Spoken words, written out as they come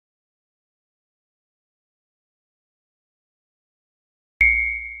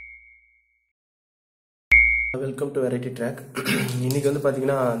Welcome to Variety Track. இன்னைக்கு வந்து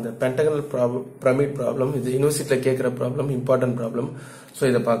பாத்தீங்கன்னா அந்த Pentagonal pyramid problem இது யுனிவர்சிட்டில கேக்குற problem important problem. So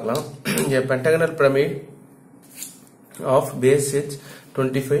இத பார்க்கலாம். A Pentagonal pyramid of base edge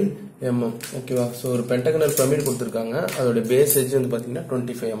 25 mm. ஓகேவா? So ஒரு Pentagonal pyramid கொடுத்திருக்காங்க. அதோட base edge வந்து பாத்தீங்கன்னா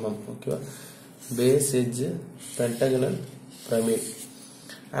 25 mm. ஓகேவா? Base edge Pentagonal pyramid.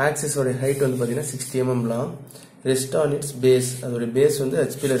 Axis ஓட height வந்து பாத்தீங்கன்னா 60 mm long. Rest on its base. அதோட base வந்து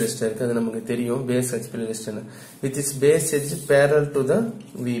HP ல ரெஸ்ட் இருக்கு. அது நமக்கு தெரியும். base HP ல ரெஸ்ட் னு. With its base edge parallel to the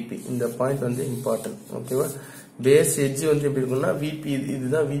VP. இந்த பாயிண்ட் வந்து இம்பார்ட்டன்ட். ஓகேவா? base edge வந்து எப்படி இருக்கும்னா VP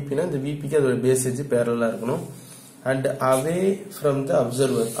இதுதான் VP னா இந்த VP க்கு அதோட base edge parallel இருக்கணும். And away from the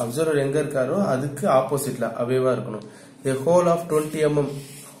observer. Observer எங்க இருக்காரோ அதுக்கு ஆப்போசிட்ல அவேவா இருக்கணும். A hole of 20 mm.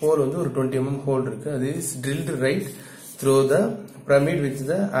 hole வந்து ஒரு 20 mm hole இருக்கு. அது is drilled right through the pyramid with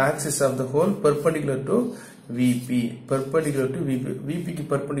the axis of the hole perpendicular to VP. Perpendicular to VP. VP க்கு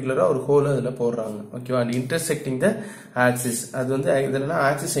perpendicular ஒரு ஹோல் அதுல போடுறாங்க. ஓகேவா? and intersecting the axis. அது வந்து இதெல்லாம்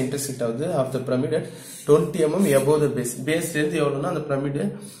axis intersect ஆகுது of the pyramid at 20 mm above the base. base இருந்து எவ்வளவுனா அந்த pyramid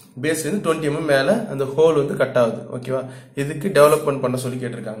base இருந்து 20 mm மேல அந்த ஹோல் வந்து கட் ஆகுது. ஓகேவா? இதுக்கு டெவலப்மென்ட் பண்ண சொல்லி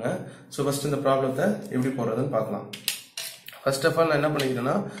கேட்டிருக்காங்க. சோ ஃபர்ஸ்ட் இந்த ப்ராப்ளத்தை எப்படி போடுறதுன்னு பார்க்கலாம். ஃபர்ஸ்ட் ஆஃப் ஆல் நான் என்ன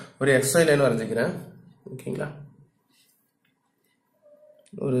பண்ணிக்கிறேன்னா ஒரு XY லைன் வரைஞ்சிக்கிறேன். ஓகேங்களா?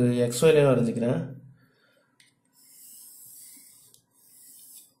 ஒரு XY லைன் வரைஞ்சிக்கிறேன்.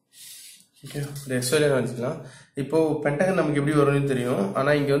 ஓகே, ஒரு XY லைன் வரைஞ்சிக்கலாம். இப்போ பென்டகன் நமக்கு எப்படி வரும்னு தெரியும். ஆனா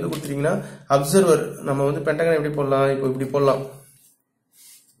இங்க வந்து கொடுத்துட்டீங்கன்னா அப்சர்வர் நம்ம வந்து பென்டகன் எப்படி போடலாம்? இப்போ இப்படி போடலாம்.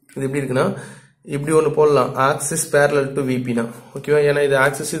 இது எப்படி இருக்குன்னா இப்படி ஒன்னு போடலாம். ஆக்சிஸ் parallel to VP னா. ஓகேவா? ஏன்னா இது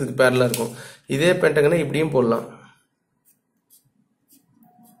ஆக்சிஸ் இதுக்கு parallel இருக்கும். இதே பென்டகனை இப்படியும் போடலாம்.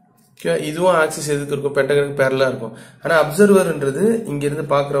 ஓகே, இதுவும் ஆக்சிஸ் எதுக்கு இருக்கும்? பென்டகனுக்கு parallel இருக்கும். ஆனா அப்சர்வர்ன்றது இங்க இருந்து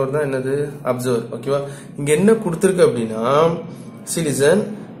பாக்குறவர் தான் என்னது? அப்சர்வர். ஓகேவா? இங்க என்ன கொடுத்திருக்கு அப்படின்னா citizen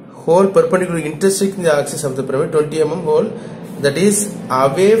hole perpendicular intersecting the axis of the pyramid 20 mm hole that is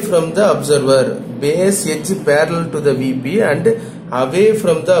away from the observer, base edge parallel to the VP and away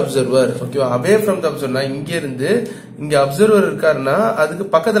from the observer. Okay, away from the observer na inge irundhu inge observer irkarna adukku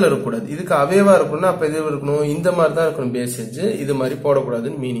பக்கத்துல இருக்க கூடாது. இதுக்கு அவேவா இருக்கணும்னா அப்ப எது இருக்கணும்? இந்த மாதிரி தான் இருக்கணும் base edge. இது மாதிரி போட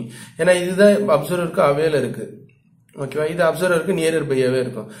கூடாதுன்னு மீனிங். ஏன்னா இதுதான் அப்சர்வருக்கு அவேல இருக்கு. ஓகேவா? இது அப்சர்வருக்கு நியர் பையாவே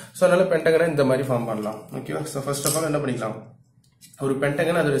இருக்கும். சோ அதனால பென்டகனை இந்த மாதிரி ஃபார்ம் பண்ணலாம். ஓகேவா? சோ ஃபர்ஸ்ட் ஆஃப் ஆல் என்ன பண்ணிக்கலாம்? ஒரு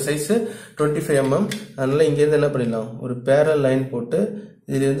பென்டகன் அதோட சைஸ் 25 mm. அதனால இங்க இருந்து என்ன பண்ணிடலாம்? ஒரு பேரல் லைன் போட்டு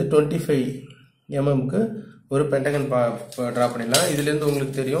இதுல இருந்து 25 mm க்கு ஒரு பென்டகன் டிரா பண்ணிடலாம். இதுல இருந்து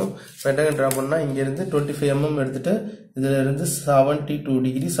உங்களுக்கு தெரியும் பென்டகன் டிரா பண்ணா இங்க இருந்து 25 mm எடுத்துட்டு இதுல இருந்து 72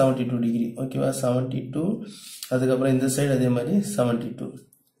 டிகிரி 72 டிகிரி. ஓகேவா? 72. அதுக்கு அப்புறம் இந்த சைடு அதே மாதிரி 72.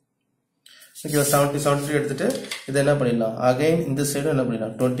 ஓகேவா? 72 எடுத்துட்டு இத என்ன பண்ணிடலாம்? அகைன் இந்த சைடு என்ன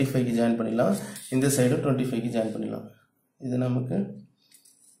பண்ணிடலாம்? 25 க்கு ஜாயின் பண்ணிடலாம். இந்த சைடு 25 க்கு ஜாயின் பண்ணிடலாம். இது நமக்கு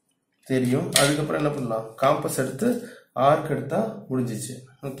தெரியும். அதுக்கு அப்புறம் என்ன பண்ணலாம்? காம்பஸ் எடுத்து ஆர்க் எடுத்தா முடிஞ்சிச்சு.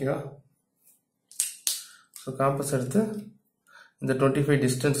 ஓகேவா? சோ காம்பஸ் எடுத்து இந்த 25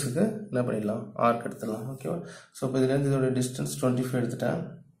 டிஸ்டன்ஸ்க்கு என்ன பண்ணிடலாம்? ஆர்க் எடுத்துடலாம். ஓகேவா? சோ இப்போ இதுல இருந்து இதோட டிஸ்டன்ஸ் 25 எடுத்துட்டேன்.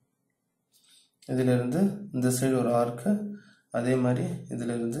 இதுல இருந்து இந்த சைடு ஒரு ஆர்க், அதே மாதிரி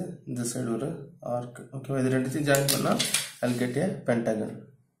இதுல இருந்து இந்த சைடு ஒரு ஆர்க். ஓகேவா? இது ரெண்டுத்தையும் ஜாயின் பண்ணா I'll get a pentagon.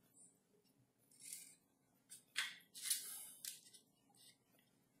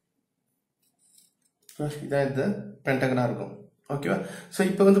 இதான் இந்த பென்டகனா இருக்கும். ஓகேவா? சோ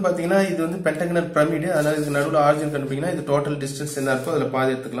இப்போ வந்து பாத்தீங்கன்னா இது வந்து பென்டகனல் பிரமிட். அதனால இதுக்கு நடுவுல ஆரிஜின் கண்டுபிடிக்கணும். இது டோட்டல் டிஸ்டன்ஸ் என்ன இருக்கோ அதுல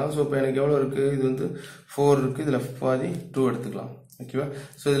பாதி எடுத்துக்கலாம். சோ இப்போ எனக்கு எவ்வளவு இருக்கு? இது வந்து 4 இருக்கு. இதுல பாதி 2 எடுத்துக்கலாம். ஓகேவா?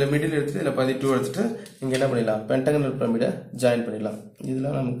 சோ இதுல மிடில் எடுத்து இதுல பாதி 2 எடுத்துட்டு இங்க என்ன பண்ணிடலாம்? பென்டகனல் பிரமிட ஜாயின் பண்ணிடலாம்.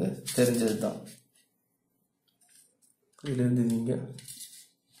 இதெல்லாம் நமக்கு தெரிஞ்சதுதான். இதுல இருந்து நீங்க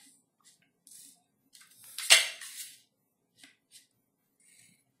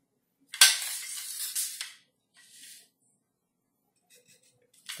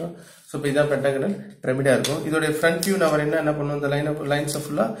சோ இப்போ இதான் பென்டகனல் பிரமிடா இருக்கும். இதோட ஃப்ரண்ட் வியூ நான் என்ன பண்ணனும்? இந்த லைன்ஸ்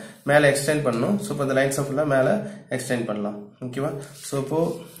ஃபுல்லா மேல எக்ஸ்டெண்ட் பண்ணனும். சோ இப்போ இந்த லைன்ஸ் ஃபுல்லா மேல எக்ஸ்டெண்ட் பண்ணலாம். ஓகேவா? சோ இப்போ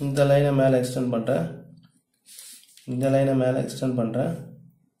இந்த லைனை மேல எக்ஸ்டெண்ட் பண்றேன். இந்த லைனை மேல எக்ஸ்டெண்ட் பண்றேன்.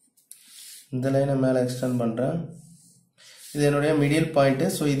 இந்த லைனை மேல எக்ஸ்டெண்ட் பண்றேன். இது என்னோட மிடில் பாயிண்ட்.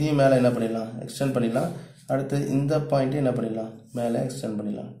 சோ இதையும் மேல என்ன பண்ணிடலாம்? எக்ஸ்டெண்ட் பண்ணிடலாம். அடுத்து இந்த பாயிண்ட் என்ன பண்ணிடலாம்? மேல எக்ஸ்டெண்ட்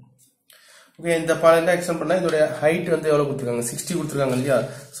பண்ணிடலாம். ஓகே, இந்த பாயிண்ட் எக்ஸ்டெண்ட் பண்ணா இதோட ஹைட் வந்து எவ்வளவு கொடுத்திருக்காங்க? 60 கொடுத்திருக்காங்க இல்லையா?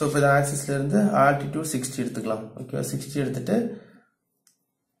 சோ இப்போ இந்த ஆக்சிஸ்ல இருந்து ஆல்டிட்யூட் 60 எடுத்துக்கலாம். ஓகேவா? 60 எடுத்துட்டு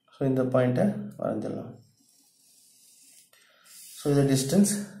சோ இந்த பாயிண்ட வரைஞ்சிடலாம். சோ இந்த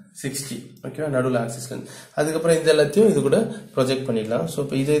டிஸ்டன்ஸ் 60. ஓகேவா? நடுவுல ஆக்சிஸ்ல இருந்து அதுக்கு அப்புறம் இந்த எல்லாத்தையும் இது கூட ப்ரொஜெக்ட் பண்ணிடலாம். சோ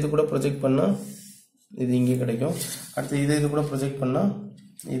இப்போ இது கூட ப்ரொஜெக்ட் பண்ணா இது இங்கே கிடைக்கும். அடுத்து இது கூட ப்ரொஜெக்ட் பண்ணா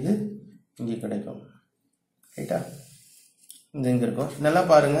இது இங்கே கிடைக்கும். ரைட்டா? இந்த இங்க இருக்கும். நல்லா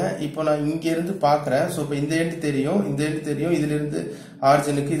பாருங்க. இப்போ நான் இங்க இருந்து பாக்குறேன். சோ இப்போ இந்த எண்ட் தெரியும், இந்த எண்ட் தெரியும், இதுல இருந்து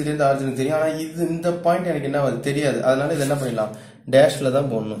ஆரிஜினுக்கு, இதுல இருந்து ஆரிஜினுக்கு தெரியும். ஆனா இது இந்த பாயிண்ட் எனக்கு என்ன ஆகுது தெரியாது. அதனால இது என்ன பண்ணிடலாம், டேஷ்ல தான்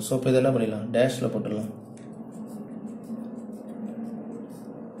போடணும். சோ இப்போ இது என்ன பண்ணிடலாம், டேஷ்ல போட்டுடலாம்.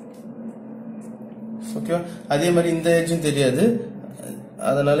 ஓகேவா? அதே மாதிரி இந்த எட்ஜும் தெரியாது,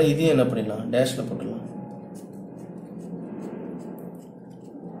 அதனால இதையும் என்ன பண்ணிடலாம், டேஷ்ல போட்டுடலாம்.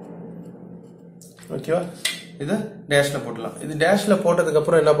 ஓகேவா? இது டேஷ்ல போடலாம். இது டேஷ்ல போட்டதுக்கு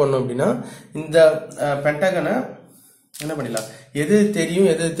அப்புறம் என்ன பண்ணணும் அப்படின்னா, இந்த பென்டகனை என்ன பண்ணிடலாம், எது தெரியும்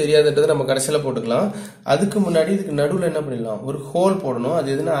எது தெரியாதுன்றதை நம்ம கடைசியில போட்டுக்கலாம். அதுக்கு முன்னாடி இதுக்கு நடுவில் என்ன பண்ணிடலாம், ஒரு ஹோல் போடணும்.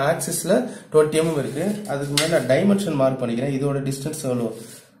 அது எதுனா ஆக்சிஸ்ல 20 mm இருக்கு. அதுக்கு முன்னாடி நான் டைமென்ஷன் மார்க் பண்ணிக்கிறேன். இதோட டிஸ்டன்ஸ் எவ்வளோ,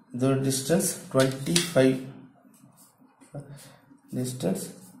 இதோட டிஸ்டன்ஸ் 25, டிஸ்டன்ஸ்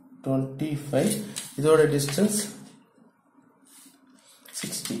 25, இதோட டிஸ்டன்ஸ்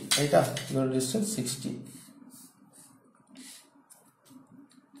 60, ரைட்டா? இதோட டிஸ்டன்ஸ் 60.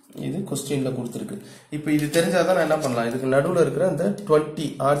 இது क्वेश्चनல கொடுத்திருக்கு. இப்போ இது தெரிஞ்சாதான் நான் என்ன பண்ணலாம், இதுக்கு நடுவுல இருக்கிற அந்த 20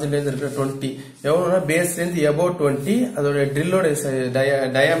 ஆரிஜின்ல இருந்து இருக்கிற 20 எவ்வளவுனா பேஸ்ல இருந்து above 20, அதோட ட்ரில்லோட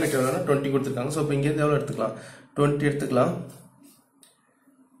டயாமீட்டர் எவ்வளவுனா 20 கொடுத்திருக்காங்க. சோ இப்போ இங்க இருந்து எவ்வளவு எடுத்துக்கலாம், 20 எடுத்துக்கலாம்.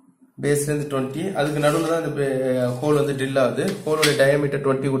 பேஸ்ல இருந்து 20, அதுக்கு நடுவுல தான் இந்த ஹோல் வந்து ட்ரில் ஆகுது. ஹோலோட டயாமீட்டர்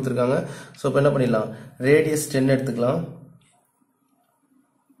 20 கொடுத்திருக்காங்க. சோ இப்போ என்ன பண்ணிடலாம், ரேடியஸ் 10 எடுத்துக்கலாம்.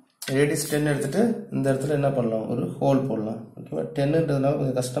 ரேடியஸ் 10 எடுத்துட்டு இந்த இடத்துல என்ன பண்ணலாம், ஒரு ஹோல் போடலாம். ஓகேவா? 10ன்றதுனால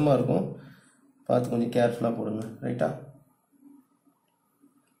கொஞ்சம் கஷ்டமா இருக்கும், பார்த்து கொஞ்சம் கேர்ஃபுல்லா போடுங்க. ரைட்டா?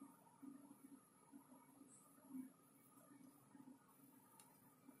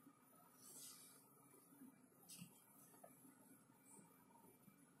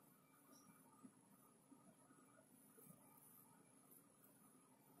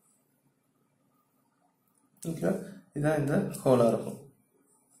 ஓகேவா? இதான் இந்த ஹோலா இருக்கும்.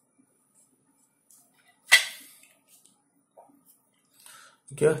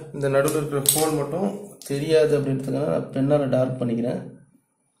 ஓகே, இந்த நடுவில் இருக்கிற ஹோல் மட்டும் தெரியாது அப்படின்றதுனால நான் பெண்ணால டார்க் பண்ணிக்கிறேன்.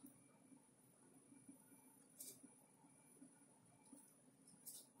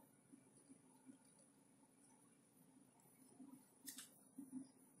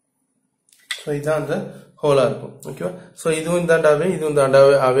 ஸோ இதுதான் அந்த ஹோலா இருக்கும். ஓகேவா? ஸோ இதுவும் தாண்டாவே இதுவும்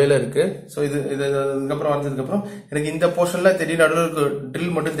தாண்டாவே அவையில இருக்கு. ஸோ இதுக்கப்புறம் வந்ததுக்கப்புறம் எனக்கு இந்த போர்ஷன்ல தெரியும், நடுவில் இருக்க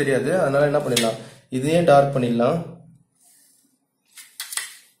ட்ரில் மட்டும் தெரியாது. அதனால என்ன பண்ணிடலாம், இதையும் டார்க் பண்ணிடலாம்.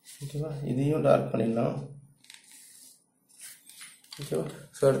 ஓகேவா? இதையும் டார்க் பண்ணிடலாம். ஓகேவா?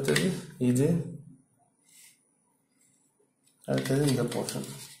 ஸோ அடுத்தது இது, அடுத்தது இந்த போர்ஷன்.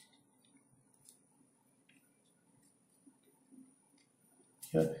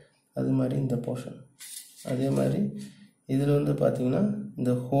 அது மாதிரி இந்த போர்ஷன், அதே மாதிரி இதில் வந்து பார்த்தீங்கன்னா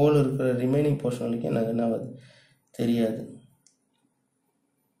இந்த ஹோல் இருக்கிற ரிமைனிங் போர்ஷன் வரைக்கும் எனக்கு என்ன ஆகுது தெரியாது.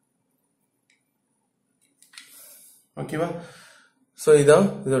 ஓகேவா? ஸோ இதான்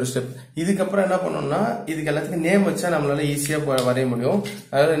இதோட ஸ்டெப். இதுக்கப்புறம் என்ன பண்ணணும்னா, இதுக்கு எல்லாத்துக்கும் நேம் வச்சா நம்மளால ஈஸியாக வரைய முடியும்.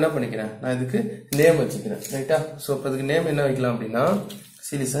 அதனால என்ன பண்ணிக்கிறேன், நான் இதுக்கு நேம் வச்சுக்கிறேன். ரைட்டா? ஸோ இப்போ இதுக்கு நேம் என்ன வைக்கலாம் அப்படின்னா,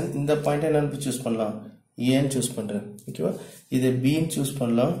 சிலிசன். இந்த பாயிண்ட் என்னன்னு சூஸ் பண்ணலாம், ஏன்னு சூஸ் பண்றேன். ஓகேவா? இது பின்னு சூஸ்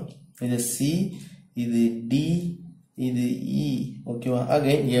பண்ணலாம், இது சி, இது டி, இது இ. ஓகேவா?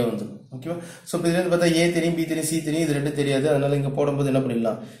 அகைன் ஏ வந்துடும். ஓகேவா? ஸோ இப்போ இதுல பார்த்தா ஏ தெரியும், பி தெரியும், சி தெரியும், இது ரெண்டு தெரியாது. அதனால இங்க போடும்போது என்ன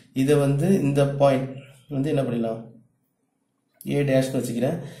பண்ணிடலாம், இதை வந்து இந்த பாயிண்ட் வந்து என்ன பண்ணிடலாம், ஏ டேஷ்னு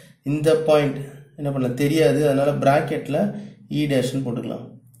வச்சுக்கிறேன். இந்த பாயிண்ட் என்ன பண்ணலாம் தெரியாது, அதனால பிராக்கெட்ல இ டேஷ்னு போட்டுக்கலாம்.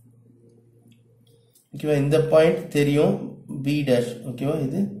 ஓகேவா? இந்த பாயிண்ட் தெரியும், பி டேஷ். ஓகேவா?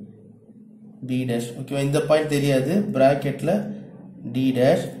 இது பி டேஷ். ஓகேவா? இந்த பாயிண்ட் தெரியாது, பிராக்கெட்ல டி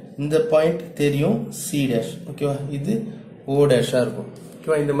டேஷ். இந்த பாயிண்ட் தெரியும், சி டேஷ். ஓகேவா? இது ஓ டேஷா இருக்கும்.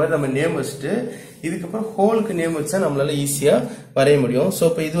 ஓகேவா? இந்த மாதிரி நம்ம நேம் வச்சுட்டு இதுக்கப்புறம் ஹோலுக்கு நேம் வச்சா நம்மளால ஈஸியா வரைய முடியும். ஸோ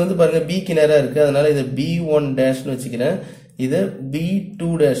இப்போ இது வந்து பாருங்க பிக்கு நேரா இருக்கு, அதனால இதை B1 டேஷ்னு வச்சுக்கிறேன், இதை B2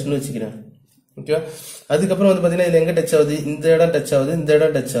 டேஷ்னு வச்சுக்கிறேன். ஓகேவா? அதுக்கப்புறம் வந்து பாத்தீங்கன்னா இதுல எங்க டச் ஆகுது, இந்த இடம் டச் ஆகுது, இந்த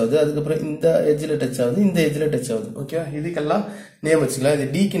இடம் டச் ஆகுது, அதுக்கப்புறம் இந்த எட்ஜ்ல டச் ஆகுது, இந்த எட்ஜ்ல டச் ஆகுது. ஓகேவா? இதுக்கெல்லாம் நேம் வச்சுக்கலாம். இது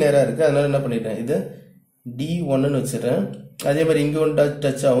டிக்கு நேரா இருக்கு, அதனால என்ன பண்ணிட்டேன், இது D1ன்னு வச்சிடறேன். அதே மாதிரி இங்க ஒன்று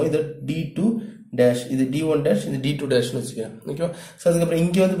டச் ஆகும், இது D2 டேஷ், இது D1 டேஷ், இது D2 டேஷ்னு வச்சுக்கிறேன். ஓகேவா? ஸோ அதுக்கப்புறம்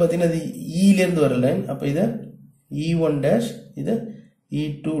இங்க வந்து பாத்தீங்கன்னா இது இல இருந்து வர லைன், அப்ப இதை E1 டேஷ், இதை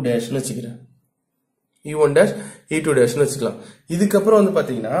E2 டேஷ்னு வச்சுக்கிறேன். E1 டேஷ் E2 டேஷ்னு வச்சுக்கலாம். இதுக்கப்புறம் வந்து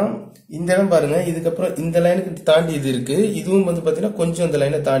பாத்தீங்கன்னா இந்த இடம் பாருங்க, இதுக்கப்புறம் இந்த லைனுக்கு தாண்டி இது இருக்கு, இதுவும் வந்து பாத்தீங்கன்னா கொஞ்சம் இந்த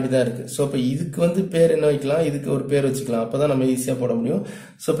லைனை தாண்டி தான் இருக்கு. ஸோ இப்போ இதுக்கு வந்து பேர் என்ன வைக்கலாம், இதுக்கு ஒரு பேர் வச்சுக்கலாம், அப்பதான் நம்ம ஈஸியா போட முடியும்.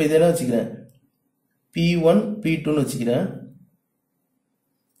 ஸோ இப்போ இது என்ன வச்சுக்கிறேன், P1 P2ன்னு வச்சுக்கிறேன்,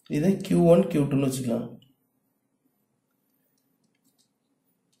 இதை Q1 Q2ன்னு வச்சுக்கலாம்.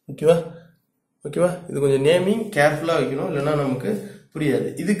 ஓகேவா? ஓகேவா? இது கொஞ்சம் நேமிங் கேர்ஃபுல்லா வைக்கணும், இல்லைன்னா நமக்கு புரியாது.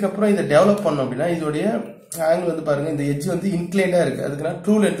 இதுக்கப்புறம் இதை டெவலப் பண்ணோம் அப்படின்னா இதோடைய ஆங்கிள் வந்து பாருங்க, இந்த எட்ஜ் வந்து இன்க்ளைண்டா இருக்கு. அதுக்கு நான்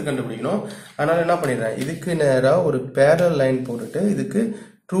ட்ரூ லென்த் கண்டுபிடிக்கணும். அதனால என்ன பண்ணிடுறேன், இதுக்கு நேரா ஒரு பேரல் லைன் போட்டுட்டு இதுக்கு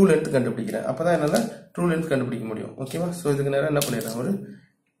ட்ரூ லென்த் கண்டுபிடிக்கிறேன். அப்பதான் என்னால ட்ரூ லென்த் கண்டுபிடிக்க முடியும். ஓகேவா? ஸோ இதுக்கு நேரம் என்ன பண்ணிடுறேன், ஒரு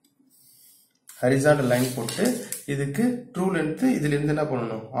ஹரிசாண்டல் லைன் போட்டு இதுக்கு ட்ரூ லென்த் இதுல இருந்து என்ன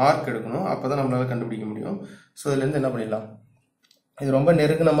பண்ணணும், ஆர்க் எடுக்கணும். அப்பதான் நம்மளால கண்டுபிடிக்க முடியும். ஸோ இதுல இருந்து என்ன பண்ணிடலாம், இது ரொம்ப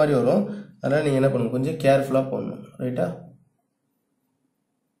நெருங்கின மாதிரி வரும். அதனால நீங்க என்ன பண்ணணும், கொஞ்சம் கேர்ஃபுல்லா போடணும். ரைட்டா?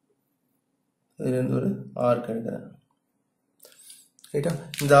 இதுல இருந்து ஒரு ஆர்க் எடுக்கிறேன். ரைட்டா?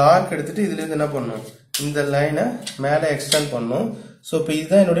 இந்த ஆர்க் எடுத்துட்டு இதுல இருந்து என்ன பண்ணணும், இந்த லைனை மேலே எக்ஸ்டெண்ட் பண்ணணும். ஸோ இப்போ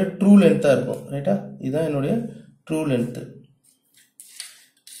இதுதான் என்னுடைய ட்ரூ லென்த்தா இருக்கும். ரைட்டா? இதுதான் என்னுடைய ட்ரூ லென்த்,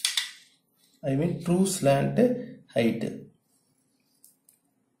 ஐ மீன் ட்ரூ ஸ்லாண்ட் ஹைட்.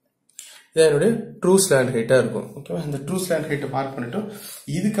 இதான் என்னுடைய ட்ரூ ஸ்லாண்ட் ஹைட்டா இருக்கும். ஓகேவா? இந்த ட்ரூ ஸ்லாண்ட் ஹைட்டை மார்க் பண்ணிட்டோம்.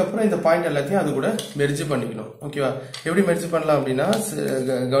 இதுக்கப்புறம் இந்த பாயிண்ட் எல்லாத்தையும் அது கூட மெர்ஜ் பண்ணிக்கணும். ஓகேவா? எப்படி மெர்ஜ் பண்ணலாம் அப்படின்னா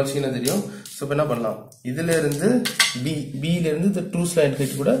கவனிச்சிங்கன்னா தெரியும். ஸோ இப்போ என்ன பண்ணலாம், இதுல இருந்து பில இருந்து இந்த ட்ரூ ஸ்லாண்ட்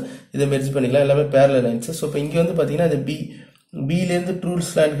ஹைட் கூட இதை மெர்ஜ் பண்ணிக்கலாம். எல்லாமே பேரலல் லைன்ஸ். ஸோ இப்போ இங்க வந்து பாத்தீங்கன்னா இந்த பில இருந்து ட்ரூ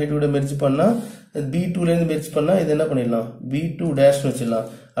ஸ்லாண்ட் ஹைட் கூட மெர்ஜ் பண்ணா, B2ல இருந்து மெர்ஜ் பண்ணா இது என்ன பண்ணிடலாம், B2 டேஷ் வச்சிடலாம்.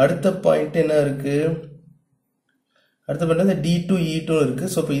 அடுத்த பாயிண்ட் என்ன இருக்கு, அடுத்த பாயிண்ட் D2 E2 இருக்கு.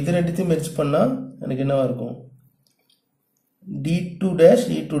 ஸோ இப்போ இது ரெண்டுத்தையும் மெர்ஜ் பண்ணா எனக்கு என்னவா இருக்கும், D2 டேஷ்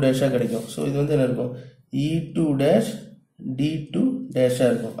E2 டேஷா கிடைக்கும். ஸோ இது வந்து என்ன இருக்கும், E2 டேஷ் D2 டேஷா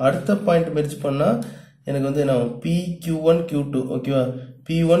இருக்கும். அடுத்த பாயிண்ட் மெர்ஜ் பண்ணா எனக்கு வந்து என்ன ஆகும், PQ1 Q2. ஓகேவா?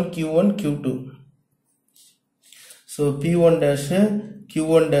 P1 Q1 Q2. So P1 dash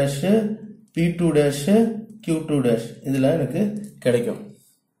Q1 dash P2 dash Q2 dash இதெல்லாம் எனக்கு கிடைக்கும்.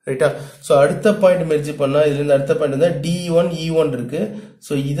 ரைட்டா? ஸோ அடுத்த பாயிண்ட் மெர்ஜ் பண்ணா இதுல இருந்து அடுத்த பாயிண்ட் இருந்தா D1 E1 இருக்கு.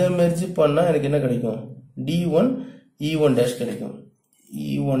 ஸோ இதை மெர்ஜ் பண்ணா எனக்கு என்ன கிடைக்கும், D1 E1 டேஷ் கிடைக்கும்.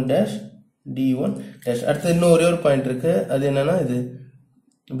 E1 dash D1 dash. அடுத்து இன்னும் ஒரே ஒரு பாயிண்ட் இருக்கு, அது என்னன்னா இது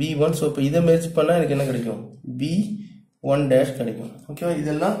B1. ஸோ இப்போ இதை மெர்ஜ் பண்ணா எனக்கு என்ன கிடைக்கும், B1 டேஷ் கிடைக்கும். ஓகேவா?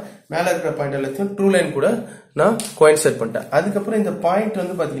 இதெல்லாம் மேல இருக்கிற பாயிண்ட் எல்லாத்தையும் ட்ரூ லைன் கூட நான் கோயின்சைட் பண்ணிட்டேன். அதுக்கப்புறம் இந்த பாயிண்ட்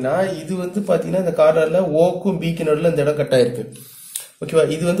வந்து பாத்தீங்கன்னா இது வந்து பாத்தீங்கன்னா இந்த கார்னர்ல ஓக்கும் பிக்கு நடுவில் இந்த இடம் கட் ஆயிருக்கு. ஓகேவா?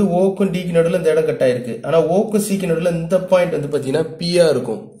 இது வந்து ஓக்கும் டிக்கு நடுவில் இந்த இடம் கட் ஆயிருக்கு. ஆனா ஓக்கும் சிக்கு நடுவில் இந்த பாயிண்ட் வந்து பாத்தீங்கன்னா பியா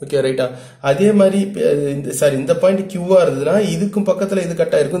இருக்கும். ஓகே ரைட்டா? அதே மாதிரி இந்த பாயிண்ட் கியூவா இருந்ததுன்னா இதுக்கும் பக்கத்துல இது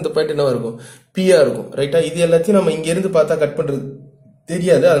கட் ஆயிருக்கும், இந்த பாயிண்ட் என்னவா இருக்கும், பியா இருக்கும். ரைட்டா? இது எல்லாத்தையும் நம்ம இங்க இருந்து பார்த்தா கட் பண்றது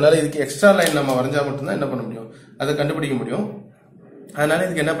தெரியாது. அதனால இதுக்கு எக்ஸ்ட்ரா லைன் நம்ம வரைஞ்சா மட்டும்தான் என்ன பண்ண முடியும், அதை கண்டுபிடிக்க முடியும். அதனால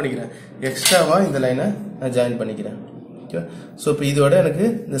இதுக்கு என்ன பண்ணிக்கிறேன், எக்ஸ்ட்ராவா இந்த லைனை நான் ஜாயின் பண்ணிக்கிறேன். ஓகே? ஸோ இப்போ இதோட எனக்கு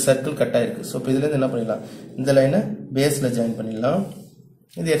இந்த சர்க்கிள் கட் ஆயிருக்கு. ஸோ இப்போ இதுல இருந்து என்ன பண்ணிடலாம், இந்த லைனை பேஸ்ல ஜாயின் பண்ணிடலாம்.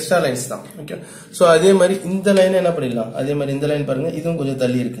 இது எக்ஸ்ட்ரா லைன்ஸ் தான். ஓகே? ஸோ அதே மாதிரி இந்த லைனை என்ன பண்ணிடலாம், அதே மாதிரி இந்த லைன் பாருங்க, இதுவும் கொஞ்சம்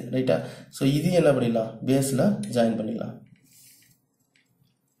தள்ளி இருக்கு. ரைட்டா? ஸோ இது என்ன பண்ணிடலாம், பேஸ்ல ஜாயின் பண்ணிடலாம்.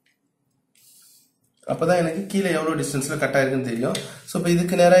 அப்பதான் எனக்கு கீழே எவ்வளவு டிஸ்டன்ஸ்ல கட் ஆயிருக்குன்னு தெரியும். ஸோ இப்போ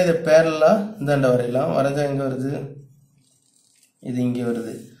இதுக்கு நேரம் இதை பேரலா இந்தாண்ட வரையலாம். வரைஞ்சா எங்க வருது, இது இங்கே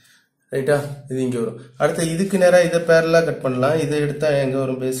வருது. ரைட்டா? இது இங்கே வரும். அடுத்து இதுக்கு நேரம் இதை பேரலா கட் பண்ணலாம். இதை எடுத்தா எங்க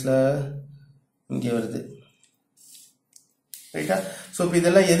வரும், பேஸ்ல இங்கே வருது. ரைட்டா? ஸோ இப்போ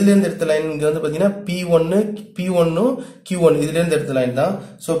இதெல்லாம் எதுல இருந்து எடுத்த லைன், இங்க வந்து பாத்தீங்கன்னா P1 Q1 இதுல இருந்து எடுத்த லைன் தான்.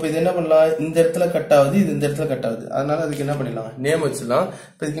 ஸோ இப்போ இது என்ன பண்ணலாம், இந்த இடத்துல கட் ஆகுது, இது இந்த இடத்துல கட் ஆகுது. அதனால அதுக்கு என்ன பண்ணிடலாம், நேம் வச்சிடலாம்.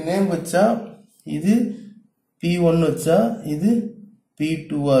 இப்போ இதுக்கு நேம் வச்சா இது P1 வச்சா இது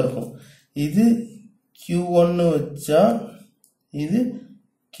P2வா இருக்கும். இது Q1 வச்சா இது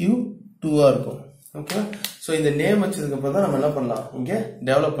Q2வா இருக்கும். ஓகே? ஸோ இந்த நேம் வச்சதுக்கு அப்புறம் தான் நம்ம என்ன பண்ணலாம், இங்க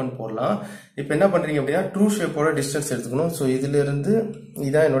டெவலப்மெண்ட் போடலாம். இப்போ என்ன பண்றீங்க அப்படின்னா ட்ரூ ஷேப்போட டிஸ்டன்ஸ் எடுத்துக்கணும். ஸோ இதுல இருந்து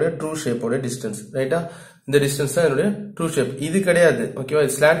இதான் என்னுடைய ட்ரூ ஷேப்போட டிஸ்டன்ஸ். ரைட்டா? இந்த டிஸ்டன்ஸ் தான் என்னுடைய ட்ரூ ஷேப். இது கிடையாது. ஓகேவா?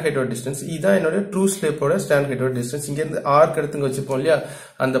 Slant ஹைட்டோட distance. இதான் என்னுடைய ட்ரூ ஷேப்போட ஸ்லாண்ட் ஹைட்டோட டிஸ்டன்ஸ். இங்க இருந்து ஆர்க் எடுத்துங்க வச்சுப்போம் இல்லையா,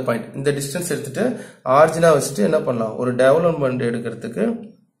 அந்த பாயிண்ட். இந்த டிஸ்டன்ஸ் எடுத்துட்டு ஆர்ஜினா வச்சுட்டு என்ன பண்ணலாம், ஒரு டெவலப்மெண்ட் எடுக்கிறதுக்கு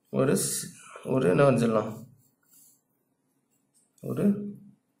ஒரு என்ன வச்சிடலாம், ஒரு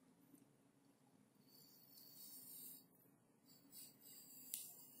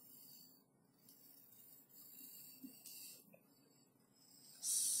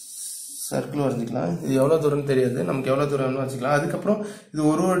சர்க்கிள் வரைஞ்சிக்கலாம். இது எவ்வளவு தூரம் தெரியாது, நமக்கு எவ்வளவு தூரம் வச்சுக்கலாம். அதுக்கப்புறம் இது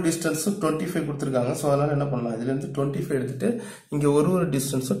ஒரு டிஸ்டன்ஸும் 25 கொடுத்துருக்காங்க. ஸோ அதனால என்ன பண்ணலாம், இதுல இருந்து 25 எடுத்துட்டு இங்க ஒரு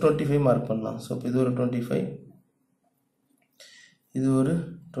டிஸ்டன்ஸும் 25 மார்க் பண்ணலாம். ஸோ இது ஒரு 25, இது ஒரு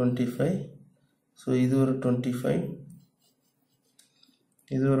 25, ஸோ இது ஒரு 25,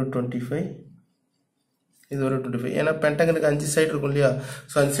 இது ஒரு 25, இது ஒரு 25. ஏன்னா பென்டகனுக்கு 5 சைடு இருக்கும் இல்லையா,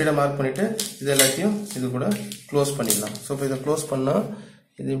 ஸோ 5 சைடை மார்க் பண்ணிட்டு இது எல்லாத்தையும் இது கூட க்ளோஸ் பண்ணிடலாம். ஸோ இப்போ இதை க்ளோஸ் பண்ணா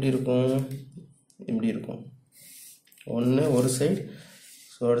இது எப்படி இருக்கும், இப்படி இருக்கும். ஒரு சைடு,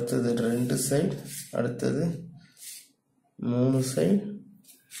 ஸோ அடுத்தது 2 சைடு, அடுத்தது 3 சைடு,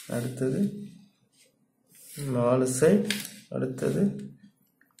 அடுத்தது 4 சைடு, அடுத்தது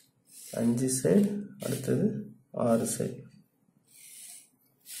 5 சைடு, அடுத்தது 6 சைடு.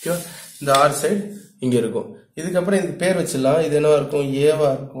 ஓகேவா? இந்த 6 சைடு இங்க இருக்கும். இதுக்கப்புறம் இதுக்கு பேர் வச்சிடலாம். இது என்னவா இருக்கும்? ஏவா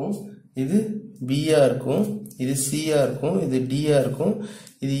இருக்கும், இது பியா இருக்கும், இது சியா இருக்கும், இது டியா இருக்கும்,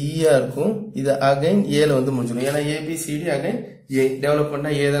 இது ஈயா இருக்கும், இது அகைன் ஏல வந்து முடிஞ்சிடும். ஏன்னா ஏபிசிடி அகைன் ஏ டெவலப் பண்ணா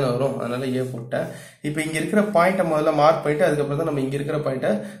ஏ தானே வரும், அதனால ஏ போட்டேன். இப்போ இங்க இருக்கிற பாயிண்ட்டை முதல்ல மார்க் பண்ணிட்டு அதுக்கப்புறம் தான் நம்ம இங்க இருக்கிற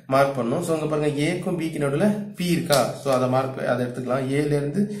பாயிண்ட்டை மார்க் பண்ணணும். ஸோ இங்க பாருங்க ஏக்கும் பிக்கு நடுவில் பி இருக்கா, ஸோ அதை மார்க் அதை எடுத்துக்கலாம். ஏல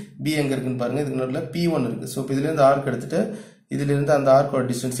இருந்து பி எங்க இருக்குன்னு பாருங்க, இதுக்கு நடுவில் P1 இருக்கு. ஸோ இப்போ இதுல இருந்து ஆர்க் எடுத்துட்டு இதுல இருந்து அந்த ஆர்க்கோட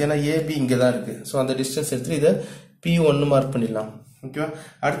டிஸ்டன்ஸ், ஏன்னா ஏபி இங்கே தான் இருக்கு, ஸோ அந்த டிஸ்டன்ஸ் எடுத்துட்டு இதை P1 மார்க் பண்ணிடலாம். ஓகேவா?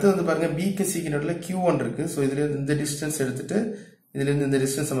 அடுத்து வந்து பாருங்க பிக்கு சிக்கு நடுவில் Q1 இருக்கு. ஸோ இதுல இருந்து இந்த டிஸ்டன்ஸ் எடுத்துட்டு இதுல இருந்து இந்த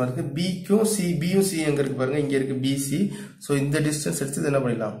டிஸ்டன்ஸ் இருக்கு. பிக்கும் சி, பியும் சி எங்க இருக்கு பாருங்க, இங்க இருக்கு பிசி. ஸோ இந்த டிஸ்டன்ஸ் எடுத்து என்ன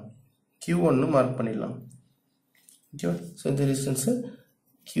பண்ணிடலாம், Q1 மார்க் பண்ணிடலாம். ஓகேவா? ஸோ இந்த டிஸ்டன்ஸ்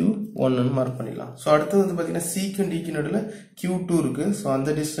Q1 மார்க் பண்ணிடலாம். ஸோ அடுத்து வந்து பாத்தீங்கன்னா சிக்கும் டிக்கு நடுவில் Q2 இருக்கு. ஸோ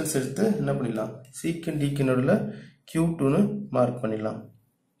அந்த டிஸ்டன்ஸ் எடுத்து என்ன பண்ணிடலாம், சிக்கும் டிக்கு நடுவில் Q2 மார்க் பண்ணிடலாம்.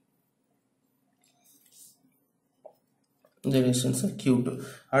 இந்த டிஸ்டன்ஸ் Q2.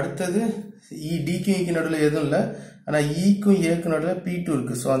 அடுத்தது டிக்கும் ஈக்கு நடுவில் எதுவும் இல்லை, ஆனால் ஈக்கும் ஏக்கு நடுவில் P2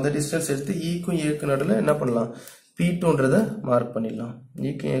 இருக்கு. ஸோ அந்த டிஸ்டன்ஸ் எடுத்து ஈக்கும் ஏக்கு நடுவில் என்ன பண்ணலாம், P2ன்றதை மார்க் பண்ணிடலாம்.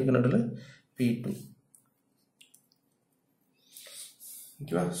 ஈக்கும் ஏக்கு நடுவில் P2.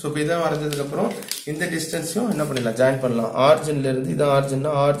 ஓகேவா? ஸோ இப்போ இதான் வரைஞ்சதுக்கு அப்புறம் இந்த டிஸ்டன்ஸையும் என்ன பண்ணிடலாம், ஜாயின் பண்ணலாம். ஆரிஜின்ல இருந்து இதான்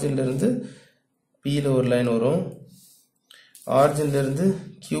ஆரிஜின்னா, ஆரிஜின்ல இருந்து Pல ஒரு லைன் வரும், ஆரிஜின்ல இருந்து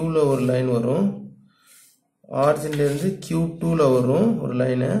Qல ஒரு லைன் வரும், ஆரிஜின்ல இருந்து Q2ல வரும் ஒரு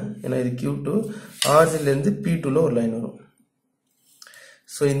லைன், ஏன்னா இது Q2. ஆரிஜின்ல இருந்து P2ல ஒரு லைன் வரும்.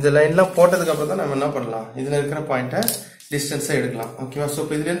 ஸோ இந்த லைன்லாம் போட்டதுக்கு அப்புறம் தான் நம்ம என்ன பண்ணலாம், இதுல இருக்கிற பாயிண்ட்டை டிஸ்டன்ஸை எடுக்கலாம். ஓகேவா? ஸோ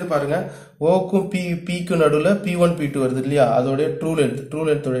இப்போ இதுல இருந்து பாருங்க, ஓக்கும் பிக்கும் நடுவில் P1 P2 வருது இல்லையா, அதோடைய ட்ரூ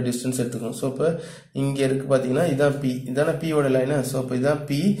லென்த்தோட டிஸ்டன்ஸ் எடுத்துக்கணும். ஸோ இப்போ இங்க இருக்கு பாத்தீங்கன்னா இதான் P, இதான P-ஓட லைன். ஸோ இப்போ இதான்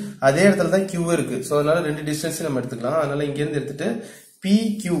P, அதே இடத்துல தான் Q இருக்கு. ஸோ அதனால ரெண்டு டிஸ்டன்ஸையும் நம்ம எடுத்துக்கலாம். அதனால இங்க இருந்து எடுத்துட்டு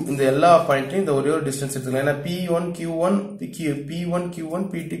PQ இந்த எல்லா பாயிண்ட்லயும் இந்த ஒரே ஒரு டிஸ்டன்ஸ் எடுத்துக்கலாம். ஏன்னா P1 Q1 P1 Q1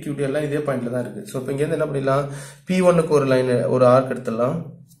 P2 Q2 எல்லாம் இதே பாயிண்ட்ல தான் இருக்கு. ஸோ இப்போ இங்க இருந்து என்ன பண்ணிடலாம், P1க்கு ஒரு லைன், ஒரு ஆர்க் எடுத்துடலாம்.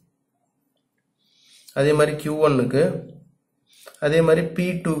 அதே மாதிரி Q1க்கு, அதே மாதிரி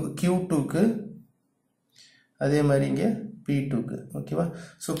Q2க்கு, அதே மாதிரி இங்க P2க்கு. ஓகேவா?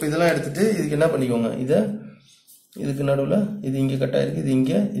 ஸோ இப்போ இதெல்லாம் எடுத்துட்டு இதுக்கு என்ன பண்ணிக்கோங்க, இதுக்கு நடுவில் இது இங்கே கட் ஆயிருக்கு, இது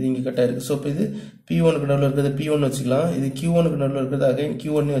இங்கே கட் ஆயிருக்கு. ஸோ இப்போ இது P1க்கு நடுவில் இருக்கிறது P1 வச்சுக்கலாம், இது Q1க்கு நடுவில் இருக்கிறது அகைன்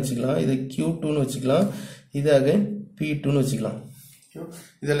Q1 வச்சுக்கலாம், இது Q2 வச்சுக்கலாம், இது அகைன் P2 வச்சுக்கலாம்.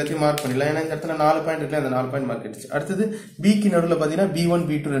 இது எல்லாத்தையும் மார்க் பண்ணிடலாம். ஏன்னா இந்த இடத்துல 4 பாயிண்ட் இருக்குல்ல, அந்த 4 பாயிண்ட் மார்க் ஆயிடுச்சு. அடுத்தது பிக்கு நடுவில் பார்த்தீங்கன்னா B1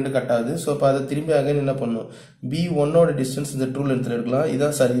 B2 ரெண்டு கட் ஆகுது. ஸோ இப்போ அதை திரும்பி அகைன் என்ன பண்ணணும், B1ஓட டிஸ்டன்ஸ் இந்த ட்ரூ லென்த்தில் எடுக்கலாம்.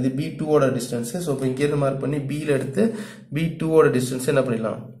 இதான் சாரி, இது B2ஓட டிஸ்டன்ஸ். ஸோ இப்போ இங்கேருந்து மார்க் பண்ணி பியில் எடுத்து B2ஓட டிஸ்டன்ஸ் என்ன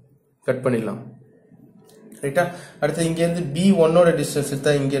பண்ணிடலாம், கட் பண்ணிடலாம். ரைட்டா? அடுத்து இங்க இருந்து B1ஓட டிஸ்டன்ஸ்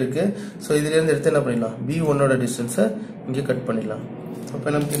எடுத்தா இங்க இருக்கு. ஸோ இதுல இருந்து எடுத்து என்ன பண்ணிடலாம், B1ஓட டிஸ்டன்ஸை இங்க கட் பண்ணிடலாம். அப்ப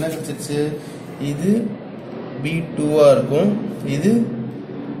நமக்கு என்ன கிடைச்சிருச்சு, இது B2ஆ இருக்கும், இது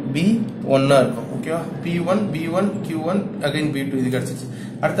B1ஆ இருக்கும். ஓகேவா? P1 B1 Q1 again B2 இது கிடைச்சிருச்சு.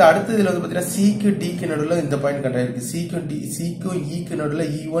 அடுத்து இதுல வந்து பாத்தீங்கன்னா சிக்கு டிக்கு நடுவில் இந்த பாயிண்ட் கட் ஆயிருக்கு. சிக்கும் ஈக்கு நடுவில்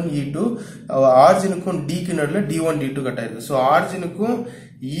E1 E2, ஆரிஜினுக்கும் டிக்கு நடுவில் D1 D2 கட் ஆயிருக்கு. ஸோ ஆரிஜினுக்கும்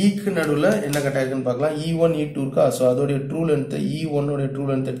ஈக்கு நடுவில் என்ன கட் ஆயிருக்குன்னு பார்க்கலாம். E1 E2 இருக்கா, ஸோ அதோடைய ட்ரூ லென்த் E1ஓட ட்ரூ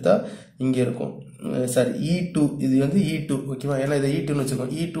லென்த் எடுத்தா இங்க இருக்கும். சாரி E2, இது வந்து E2. ஓகேவா? ஏன்னா இதை E2ன்னு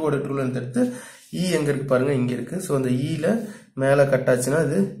வச்சுக்கோங்க. E2ஓட ட்ரூ லென்த் எடுத்து E எங்க இருக்கு பாருங்க, இங்க இருக்கு. ஸோ அந்த ஈல மேல கட் ஆச்சுன்னா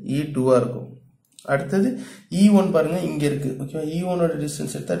இது E2ஆ இருக்கும். அடுத்தது E1 பாருங்க, இங்க இருக்கு. ஓகேவா? E1ஓட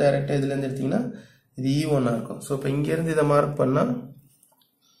டிஸ்டன்ஸ் எடுத்தா டைரக்டா இதுல இருந்து எடுத்தீங்கன்னா இது E1ஆ இருக்கும். ஸோ இப்போ இங்க இருந்து இதை மார்க் பண்ணா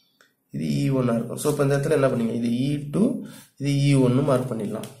இது E1ஆ இருக்கும். ஸோ இப்போ இந்த இடத்துல என்ன பண்ணீங்க, இது E2, இது E1 மார்க்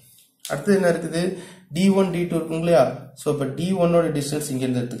பண்ணிடலாம். அடுத்தது என்ன இருக்குது, D1 D2 இருக்கும் இல்லையா. ஸோ இப்போ D1ஓட டிஸ்டன்ஸ் இங்க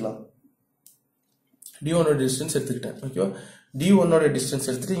இருந்து எடுத்துக்கலாம். D1ஓட டிஸ்டன்ஸ் எடுத்துக்கிட்டேன். ஓகேவா? D1ஓட டிஸ்டன்ஸ்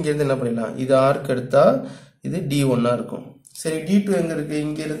எடுத்துட்டு இங்க இருந்து என்ன பண்ணிடலாம், இது ஆர்க் எடுத்தா இது D1ஆ இருக்கும். சரி, D2 எங்க இருக்கு,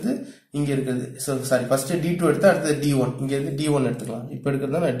 இங்க இருந்து இங்க இருக்குது. ஸோ சாரி, ஃபர்ஸ்ட் D2 எடுத்தா அடுத்தது D1, இங்க இருந்து D1 எடுத்துக்கலாம். இப்போ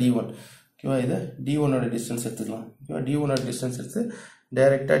எடுக்கிறதா நான் D1. ஓகேவா? இது D1ஓட டிஸ்டன்ஸ் எடுத்துக்கலாம். ஓகேவா? D1ஓட டிஸ்டன்ஸ் எடுத்து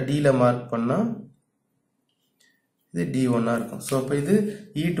டைரக்டா Dல மார்க் பண்ணா இது D1ஆ இருக்கும். ஸோ இப்போ இது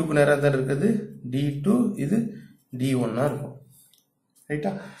E2க்கு நேரா தான் இருக்குது, D2 இது D1ஆ இருக்கும்.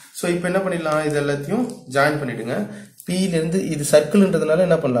 ரைட்டா? ஸோ இப்போ என்ன பண்ணிடலாம், இது எல்லாத்தையும் ஜாயின் பண்ணிடுங்க. Pல இருந்து இது சர்க்கிள்ன்றதுனால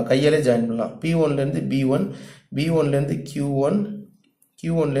என்ன பண்ணலாம், கையாலே ஜாயின் பண்ணலாம். P1ல இருந்து B1, B1ல இருந்து Q1,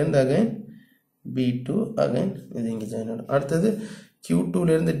 Q1ல இருந்து அகைன் B2, அகைன் இது இங்க ஜாயின் ஆகும். அடுத்தது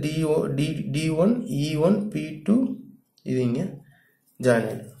Q2ல இருந்து D1, E1, P2 இது இங்க ஜாயின்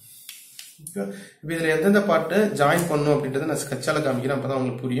ஆகும். இப்போ இதில் எந்தெந்த பார்ட்டு ஜாயின் பண்ணணும் அப்படின்றத நான் ஸ்கெட்சால காமிக்கிறேன், அப்போ தான்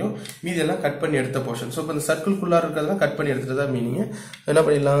உங்களுக்கு புரியும். மீதி எல்லாம் கட் பண்ணி எடுத்த போர்ஷன். ஸோ இப்போ இந்த சர்க்கிள்குள்ளார இருக்கிறதெல்லாம் கட் பண்ணி எடுத்துட்டு தான் மீனிங். என்ன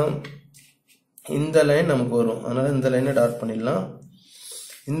பண்ணிடலாம், இந்த லைன் நமக்கு வரும், அதனால இந்த லைனை டார்க் பண்ணிடலாம்.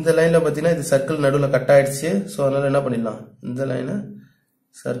 இந்த லைனில் பார்த்தீங்கன்னா இது சர்க்கிள் நடுவில் கட் ஆயிடுச்சு. ஸோ அதனால என்ன பண்ணிடலாம், இந்த லைனை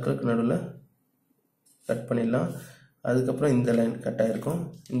சர்க்கிளுக்கு நடுவில் கட் பண்ணிடலாம். அதுக்கப்புறம் இந்த லைன் கட் ஆயிருக்கும்,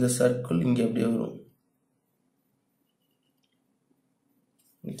 இந்த சர்க்கிள் இங்கே அப்படியே வரும்.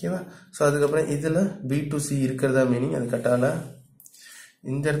 ஓகேவா? ஸோ அதுக்கப்புறம் இதில் B to C இருக்கிறதா மீனிங், அது கட்டால.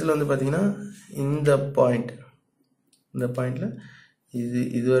 இந்த இடத்துல வந்து பார்த்தீங்கன்னா இந்த பாயிண்டில்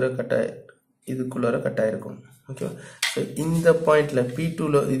இதுவரை கட்டாய இதுக்குள்ளார கட்டாயிருக்கும். ஓகேவா? ஸோ இந்த பாயிண்டில்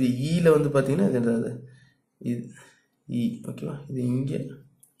P2ல இது ஈல வந்து பார்த்தீங்கன்னா இது என்னது, இது இ. ஓகேவா? இது இங்கே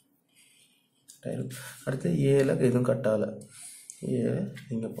கட்டாயிருக்கும். அடுத்து ஏல எதுவும் கட்டால, ஏ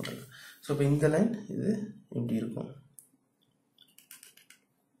இங்கே போடலாம். ஸோ இப்போ இந்த லைன் இது இப்படி இருக்கும்.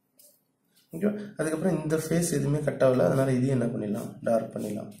 ஓகேவா? அதுக்கப்புறம் இந்த ஃபேஸ் எதுவுமே கட் ஆகல, அதனால இது என்ன பண்ணிடலாம், டார்க்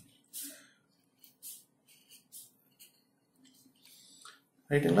பண்ணிடலாம்.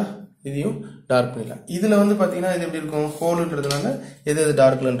 ரைட்டுங்களா? இதையும் டார்க் பண்ணிடலாம். இதில் வந்து பார்த்தீங்கன்னா இது எப்படி இருக்கும், ஹோல்ன்றதுனால எது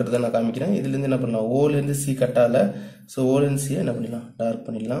டார்க்லன்றதை நான் காமிக்கிறேன். இதுலேருந்து என்ன பண்ணலாம், ஓலேருந்து சி கட்டால. ஸோ ஓலேருந்து சியை என்ன பண்ணிடலாம், டார்க்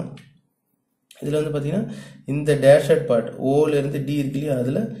பண்ணிடலாம். இதில் வந்து பார்த்தீங்கன்னா இந்த டேஷட் பார்ட் ஓலேருந்து டி இருக்கு இல்லையா,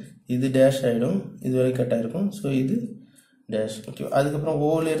 அதில் இது டேஷ் ஆகிடும், இது வரைக்கும் கட் ஆகிருக்கும். ஸோ இது டேஷ். ஓகே. அதுக்கப்புறம்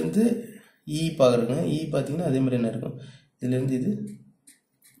ஓலேருந்து இ பார்க்குறேங்க, இ பார்த்தீங்கன்னா அதே மாதிரி என்ன இருக்கும், இதுலேருந்து இது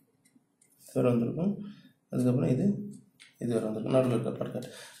வர வந்திருக்கும். அதுக்கப்புறம் இது வர வந்திருக்கும், நடுவில் இருக்க பார்ட் கட்.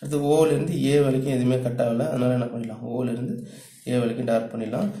 அடுத்து ஓலேருந்து ஏ வரைக்கும் எதுவுமே கட் ஆகலை, அதனால் என்ன பண்ணிடலாம், ஓலேருந்து ஏ வரைக்கும் டார்க்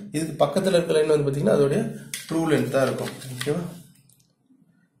பண்ணிடலாம். இதுக்கு பக்கத்தில் இருக்க லைன் வந்து பார்த்தீங்கன்னா அதோடைய ட்ரூ லென்த் தான் இருக்கும். ஓகேவா?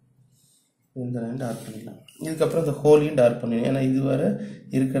 இந்த லைன் டார்க் பண்ணிடலாம். இதுக்கப்புறம் இந்த ஹோலையும் டார்க் பண்ணிடலாம், ஏன்னா இது வரை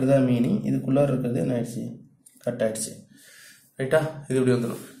இருக்கிறதா மீனிங், இதுக்குள்ளார இருக்கிறது என்ன ஆயிடுச்சு, கட் ஆயிடுச்சு. ரைட்டா? இது இப்படி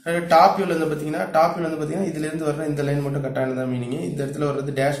வந்துடும். டாப் வியூவில் வந்து பார்த்தீங்கன்னா இதுலேருந்து வர்ற இந்த லைன் மட்டும் கட் ஆனதான் மீனிங். இந்த இடத்துல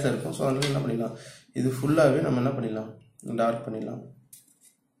வர்றது டேஷில் இருக்கும். ஸோ அதனால என்ன பண்ணிடலாம், இது ஃபுல்லாகவே நம்ம என்ன பண்ணிடலாம், டார்க் பண்ணிடலாம்.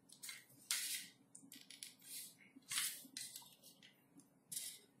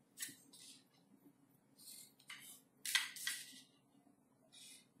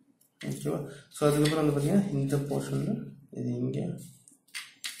 ஓகேவா? ஸோ அதுக்கப்புறம் வந்து பார்த்தீங்கன்னா இந்த போர்ஷனில் இது இங்கே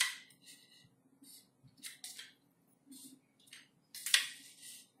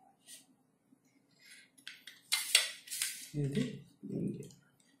இது இங்கே.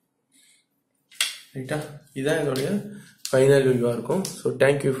 ரைட்டா? இதுதான் இதோடைய ஃபைனல் வியூவாக இருக்கும். ஸோ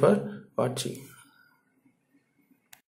தேங்க்யூ ஃபார் வாட்சிங்.